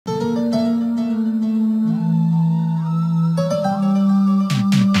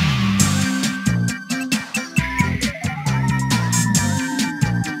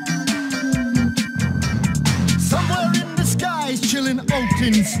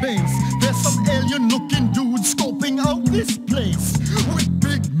space. There's some alien-looking dudes scoping out this place with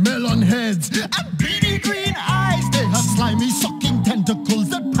big melon heads and beady green eyes. They have slimy, sucking tentacles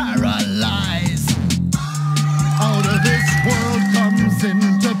that paralyze. Out of this world comes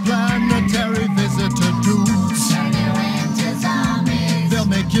interplanetary visitor dudes. Turn you into zombies. They'll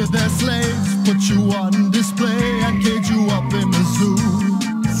make you their slaves, put you on display, and cage you up in a zoo.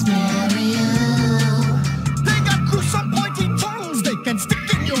 Scare you. They got gruesome pointy tongues they can stick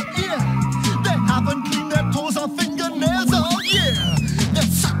in your ear. They haven't cleaned their toes or fingernails all year.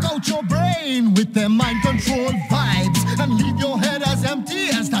 They'll suck out your brain with their mind control vibes and leave your head as empty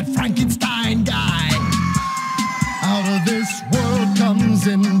as that Frankenstein guy. Out of this world comes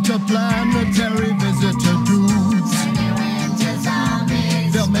interplanetary visitor dudes. Turn you into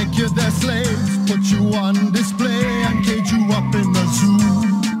zombies. They'll make you their slaves, put you on display.